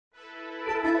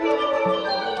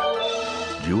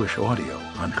Jewish audio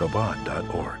on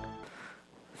Chabad.org.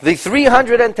 The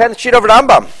 310th sheet of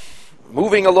Rambam.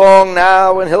 Moving along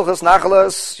now in Hilchos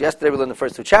Nachalos. Yesterday we learned the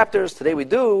first two chapters. Today we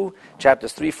do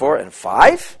chapters 3, 4, and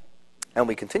 5. And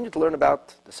we continue to learn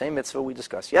about the same mitzvah we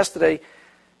discussed yesterday.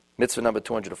 Mitzvah number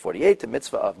 248, the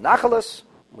mitzvah of Nachalos.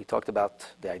 We talked about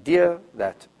the idea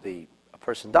that a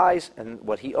person dies and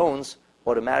what he owns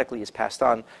automatically is passed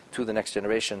on to the next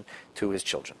generation, to his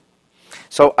children.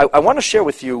 So I want to share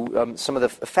with you some of the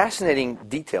fascinating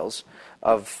details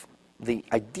of the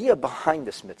idea behind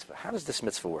this mitzvah. How does this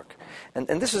mitzvah work? And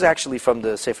this is actually from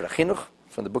the Sefer HaChinuch,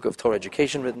 from the book of Torah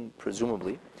Education, written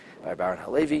presumably by Baron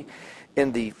Halevi,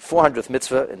 in the 400th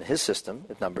mitzvah in his system,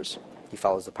 it numbers. He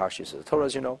follows the parshas of the Torah,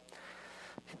 as you know.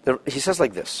 He says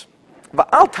like this.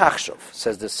 Va'al tachshov,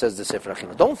 says the Sefer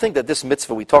HaChinuch. Don't think that this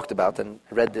mitzvah we talked about, and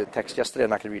I read the text yesterday, I'm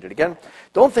not going to read it again.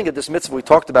 Don't think that this mitzvah we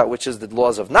talked about, which is the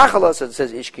laws of Nachalos, it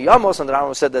says Ish Kiyamos, and the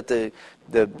Rambam said that the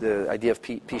idea of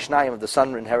Pishnayim, of the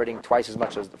son inheriting twice as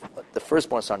much as the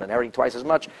firstborn son inheriting twice as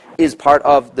much, is part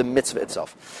of the mitzvah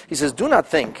itself. He says, do not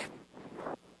think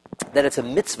that it's a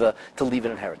mitzvah to leave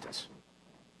an inheritance.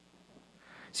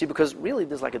 See, because really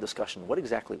there's like a discussion. What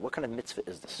kind of mitzvah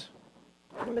is this?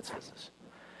 What kind of mitzvah is this?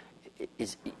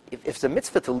 If it's a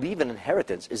mitzvah to leave an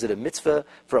inheritance, is it a mitzvah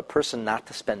for a person not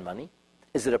to spend money?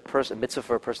 Is it a mitzvah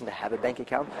for a person to have a bank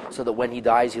account so that when he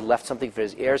dies, he left something for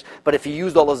his heirs? But if he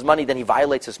used all his money, then he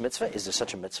violates his mitzvah? Is there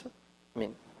such a mitzvah? I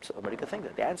mean, somebody could think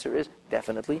that. The answer is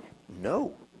definitely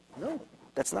no. No,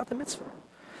 that's not the mitzvah.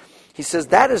 He says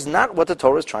that is not what the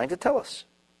Torah is trying to tell us.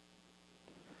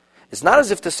 It's not as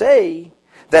if to say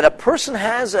that a person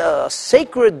has a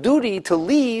sacred duty to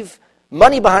leave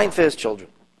money behind for his children.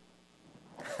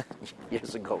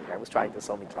 Years ago, a guy was trying to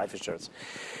sell me life insurance.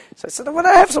 So I said, well,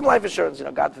 I have some life insurance,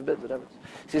 God forbid, whatever.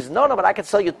 He says, no, but I can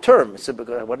sell you term. I said,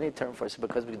 because, what do you need term for? I said,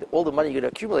 because all the money you're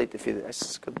going to accumulate if you... I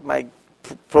said, my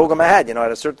program I had,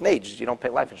 at a certain age, you don't pay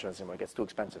life insurance anymore. It gets too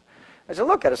expensive. I said,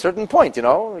 look, at a certain point,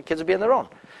 the kids will be on their own.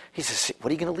 He says, what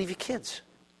are you going to leave your kids?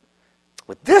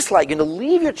 With this light, you're going to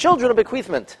leave your children a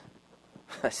bequeathment.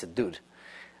 I said, dude,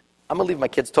 I'm going to leave my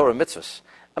kids Torah mitzvahs.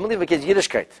 I'm going to leave my kids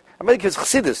Yiddishkeit. I'm going to leave my kids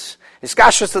Chassidus.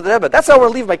 Iskashus to the Rebbe. That's how I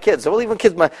want to leave my kids. I want to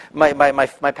leave my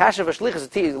kids my passion for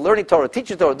shlichus, learning Torah,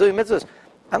 teaching Torah, doing mitzvahs.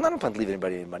 I'm not planning to leave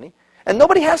anybody any money. And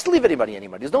nobody has to leave anybody any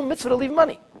money. There's no mitzvah to leave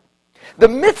money. The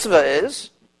mitzvah is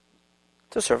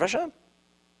to serve Hashem.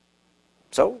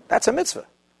 So that's a mitzvah.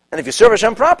 And if you serve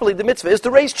Hashem properly, the mitzvah is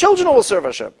to raise children who will serve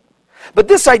Hashem. But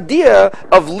this idea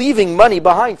of leaving money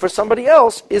behind for somebody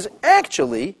else is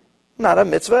actually not a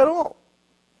mitzvah at all.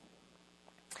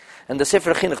 And the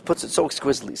Sefer HaChinuch puts it so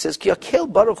exquisitely. He says,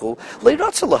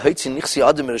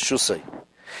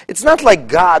 it's not like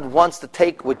God wants to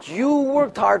take what you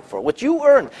worked hard for, what you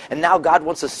earned, and now God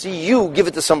wants to see you give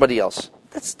it to somebody else.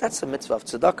 That's a mitzvah of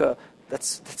tzedakah.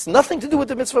 That's nothing to do with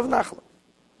the mitzvah of nachla.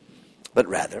 But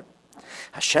rather,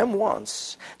 Hashem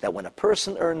wants that when a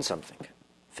person earns something,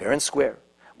 fair and square,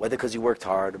 whether because he worked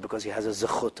hard or because he has a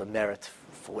zechut, a merit,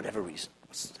 for whatever reason,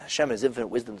 Hashem in His infinite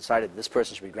wisdom decided that this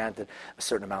person should be granted a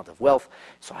certain amount of wealth.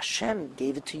 So Hashem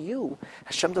gave it to you.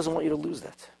 Hashem doesn't want you to lose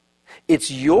that.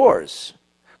 It's yours,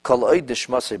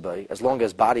 as long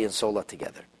as body and soul are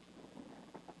together.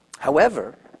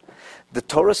 However, the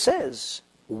Torah says,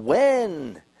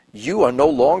 when you are no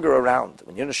longer around,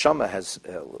 when your neshama has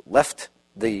left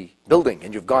the building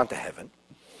and you've gone to heaven,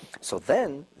 so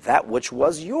then that which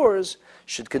was yours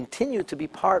should continue to be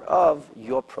part of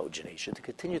your progeny, should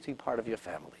continue to be part of your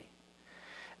family.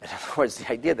 In other words,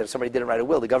 the idea that if somebody didn't write a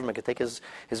will, the government could take his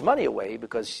money away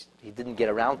because he didn't get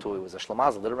around to it, it was a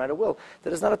shlamazel, didn't write a will,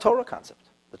 that is not a Torah concept.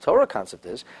 The Torah concept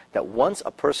is that once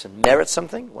a person merits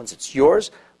something, once it's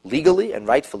yours, legally and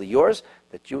rightfully yours,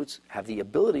 that you have the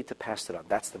ability to pass it on.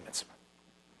 That's the mitzvah.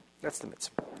 That's the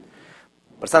mitzvah.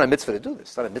 But it's not a mitzvah to do this.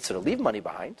 It's not a mitzvah to leave money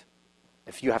behind.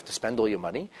 If you have to spend all your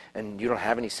money and you don't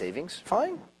have any savings,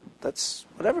 fine. That's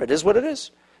whatever. It is what it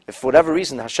is. If for whatever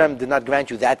reason Hashem did not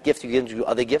grant you that gift, He gave you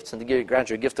other gifts, and to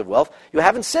grant you a gift of wealth, you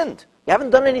haven't sinned. You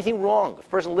haven't done anything wrong. If a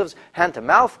person lives hand to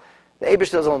mouth, the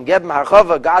Eibush doesn't give him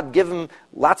harchava, God give him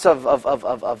lots of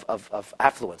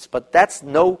affluence. But that's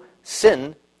no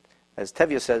sin. As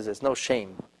Tevye says, there's no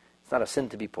shame. It's not a sin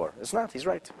to be poor. It's not. He's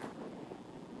right.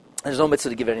 There's no mitzvah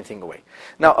to give anything away.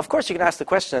 Now, of course, you can ask the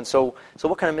question, so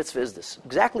what kind of mitzvah is this?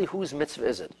 Exactly whose mitzvah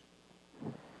is it?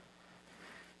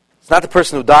 It's not the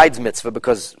person who died's mitzvah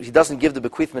because he doesn't give the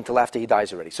bequeathment until after he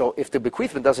dies already. So if the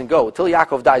bequeathment doesn't go, until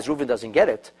Yaakov dies, Reuven doesn't get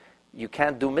it, you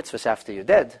can't do mitzvahs after you're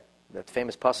dead. That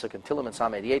famous pasuk in Tehillim in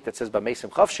Psalm 88 that says,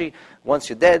 B'meisim chavshi, once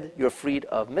you're dead, you're freed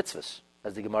of mitzvahs,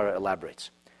 as the Gemara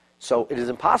elaborates. So it is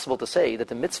impossible to say that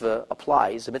the mitzvah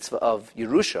of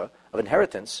Yerusha, of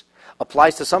inheritance,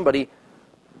 applies to somebody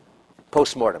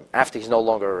post-mortem, after he's no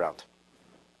longer around.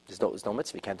 There's no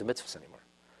mitzvah. You can't do mitzvahs anymore.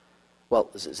 Well,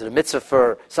 is it a mitzvah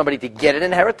for somebody to get an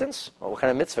inheritance? Well, what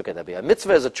kind of mitzvah could that be? A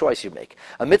mitzvah is a choice you make.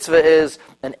 A mitzvah is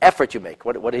an effort you make.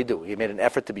 What did he do? He made an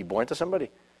effort to be born to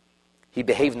somebody. He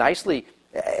behaved nicely.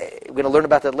 We're going to learn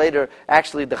about that later.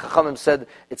 Actually, the Chachamim said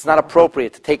it's not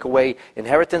appropriate to take away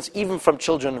inheritance, even from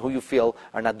children who you feel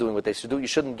are not doing what they should do. You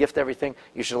shouldn't gift everything.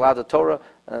 You should allow the Torah.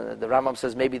 The Rambam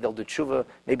says maybe they'll do tshuva.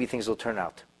 Maybe things will turn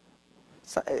out.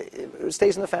 It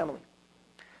stays in the family.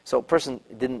 So a person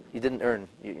you didn't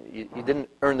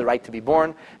earn the right to be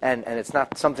born, and it's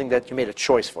not something that you made a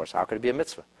choice for. So how could it be a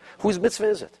mitzvah? Whose mitzvah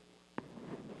is it?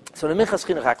 So the Minchas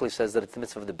Chinuch actually says that it's the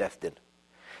mitzvah of the Beth Din.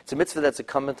 It's a mitzvah that's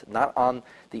incumbent not on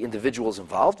the individuals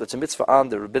involved, but it's a mitzvah on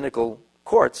the rabbinical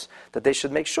courts that they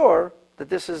should make sure that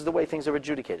this is the way things are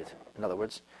adjudicated. In other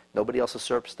words, nobody else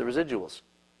usurps the residuals.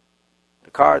 The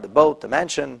car, the boat, the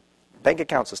mansion, bank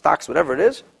accounts, the stocks, whatever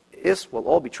it is will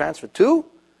all be transferred to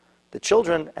the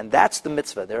children, and that's the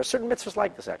mitzvah. There are certain mitzvahs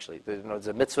like this, actually. There's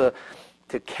a mitzvah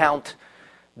to count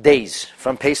days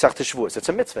from Pesach to Shavuos. It's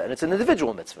a mitzvah, and it's an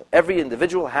individual mitzvah. Every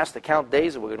individual has to count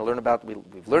days, and we're going to learn about,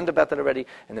 we've learned about that already,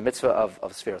 in the mitzvah of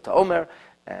Sfirat HaOmer,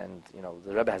 and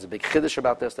the Rebbe has a big chiddush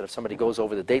about this, that if somebody goes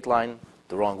over the date line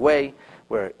the wrong way,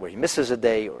 where he misses a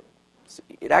day,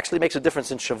 it actually makes a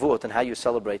difference in Shavuot and how you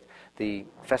celebrate the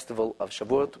festival of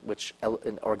Shavuot, which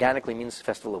organically means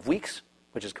festival of weeks,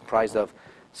 which is comprised of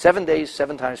 7 days,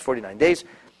 7 times 49 days.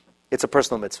 It's a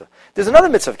personal mitzvah. There's another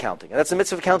mitzvah of counting, and that's the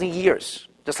mitzvah of counting years.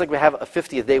 Just like we have a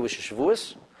 50th day, which is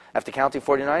Shavuos, after counting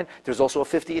 49, there's also a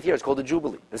 50th year. It's called the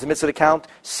Jubilee. There's a mitzvah to count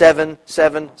 7,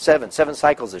 7, 7. 7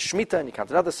 cycles is Shemitah, and you count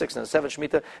another 6, and 7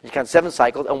 Shemitah, and you count 7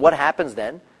 cycles. And what happens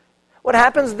then? What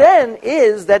happens then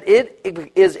is that it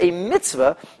is a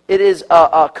mitzvah, it is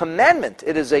a commandment,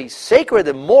 it is a sacred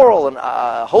and moral and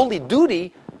holy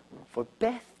duty for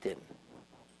Beth Din,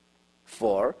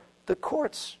 for the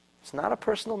courts. It's not a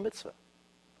personal mitzvah.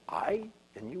 I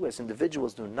and you as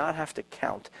individuals do not have to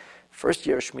count first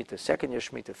year Shemitah, second year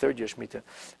Shemitah, third year Shemitah.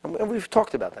 And we've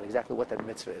talked about that, exactly what that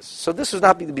mitzvah is. So this would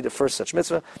not be the first such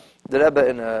mitzvah. The Rebbe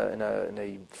in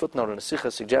a footnote in a Sikha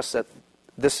suggests that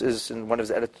this is, in one of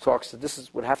his edited talks, that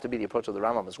this would have to be the approach of the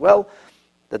Rambam as well,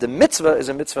 that the mitzvah is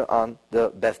a mitzvah on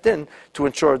the Beth Din to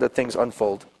ensure that things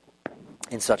unfold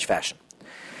in such fashion.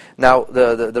 Now,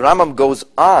 the Rambam goes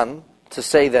on to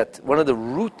say that one of the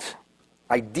root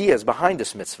ideas behind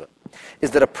this mitzvah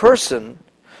is that a person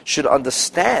should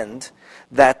understand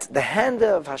that the hand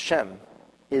of Hashem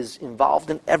is involved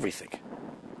in everything.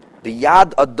 The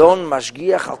Yad Adon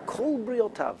Mashgiach al Kol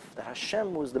Briotav. The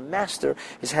Hashem was the master.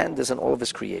 His hand is in all of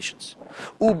his creations.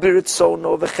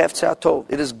 Ubiritzono v'cheftzeh atov.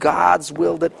 It is God's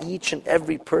will that each and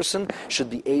every person should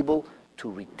be able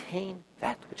to retain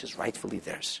that which is rightfully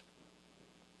theirs,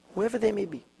 whoever they may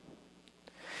be.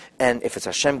 And if it's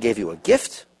Hashem gave you a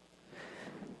gift,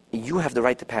 you have the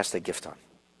right to pass that gift on.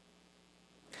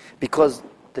 Because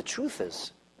the truth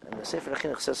is, and the Sefer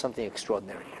HaChinuch says something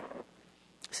extraordinary here.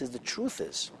 He says the truth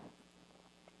is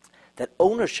that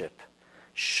ownership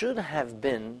should have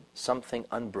been something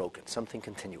unbroken, something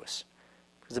continuous.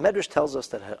 Because the Medrash tells us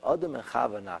that had Adam and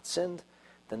Chava not sinned,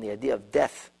 then the idea of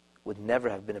death would never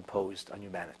have been imposed on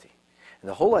humanity. And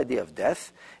the whole idea of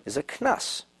death is a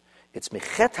knas. It's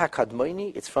mechet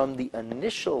hakadmoini, it's from the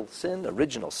initial sin,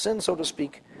 original sin, so to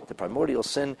speak, the primordial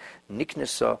sin,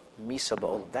 niknesa misa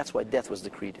ba'olam. That's why death was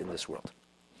decreed in this world.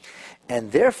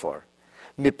 And therefore,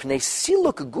 mipnei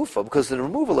siluk gufa, because the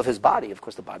removal of his body, of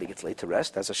course the body gets laid to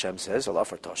rest, as Hashem says, Allah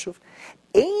for Toshuv,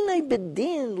 einay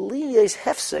bedin liyes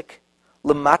hefsek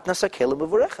lematnas hakelim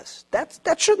u'vorechas.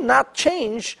 That should not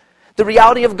change the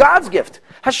reality of God's gift.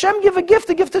 Hashem gave a gift,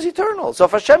 the gift is eternal. So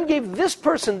if Hashem gave this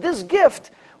person this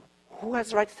gift, who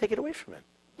has the right to take it away from him?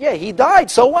 Yeah, he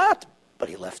died, so what? But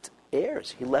he left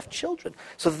heirs, he left children.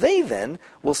 So they then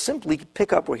will simply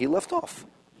pick up where he left off.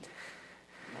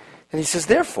 And he says,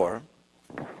 therefore,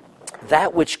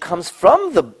 that which comes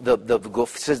from the guf,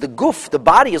 says the guf, the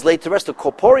body is laid to rest, the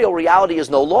corporeal reality is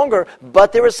no longer,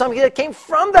 but there is something that came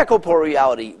from that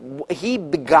corporeality. He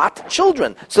begot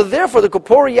children. So therefore, the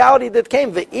corporeality that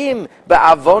came, ve'im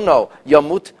ba'avono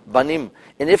yamut banim,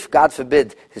 and if, God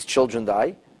forbid, his children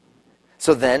die,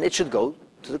 so then it should go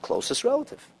to the closest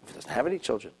relative, if he doesn't have any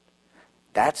children.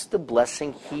 That's the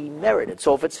blessing he merited.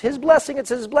 So if it's his blessing, it's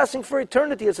his blessing for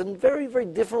eternity. It's a very, very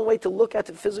different way to look at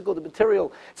the physical, the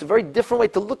material. It's a very different way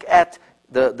to look at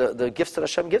the gifts that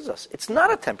Hashem gives us. It's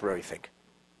not a temporary thing.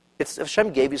 If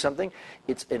Hashem gave you something,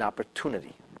 it's an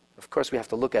opportunity Of course, we have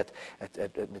to look at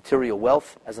material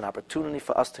wealth as an opportunity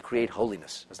for us to create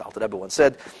holiness. As the Alter Rebbe once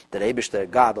said, that Eibishter,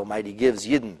 God Almighty, gives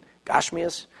Yidden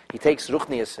Gashmias. He takes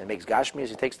Ruchnias and makes Gashmias.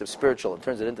 He takes the spiritual and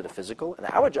turns it into the physical. And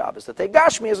our job is to take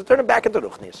Gashmias and turn it back into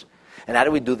Ruchnias. And how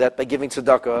do we do that? By giving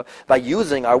tzedakah, by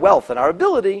using our wealth and our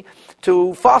ability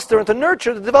to foster and to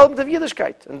nurture the development of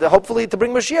Yiddishkeit, and hopefully to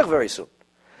bring Mashiach very soon.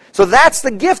 So that's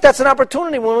the gift, that's an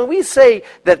opportunity. When we say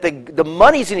that the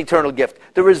money's an eternal gift,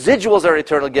 the residuals are an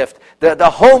eternal gift, the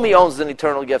home he owns is an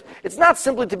eternal gift, it's not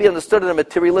simply to be understood in a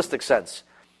materialistic sense.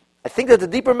 I think that the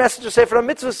deeper message of Sefer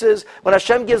HaMitzvos is, when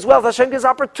Hashem gives wealth, Hashem gives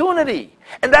opportunity.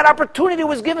 And that opportunity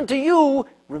was given to you,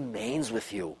 remains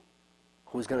with you.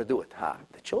 Who's going to do it?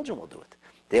 The children will do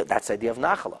it. That's the idea of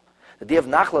Nachala. The idea of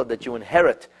Nachala, that you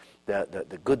inherit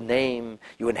the good name,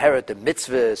 you inherit the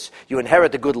mitzvahs, you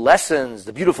inherit the good lessons,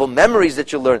 the beautiful memories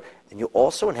that you learn, and you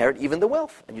also inherit even the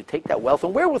wealth. And you take that wealth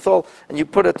and wherewithal, and you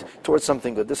put it towards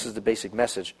something good. This is the basic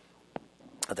message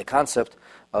of the concept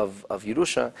of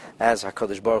Yerusha as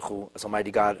HaKadosh Baruch Hu, as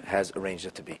Almighty God has arranged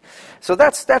it to be. So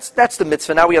that's the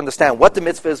mitzvah. Now we understand what the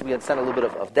mitzvah is. We understand a little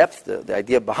bit of depth, the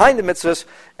idea behind the mitzvahs.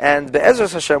 And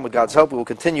Be'ezras Hashem, with God's help, we will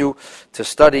continue to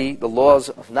study the laws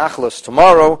of Nachlas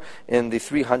tomorrow in the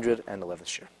 311th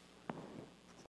shir.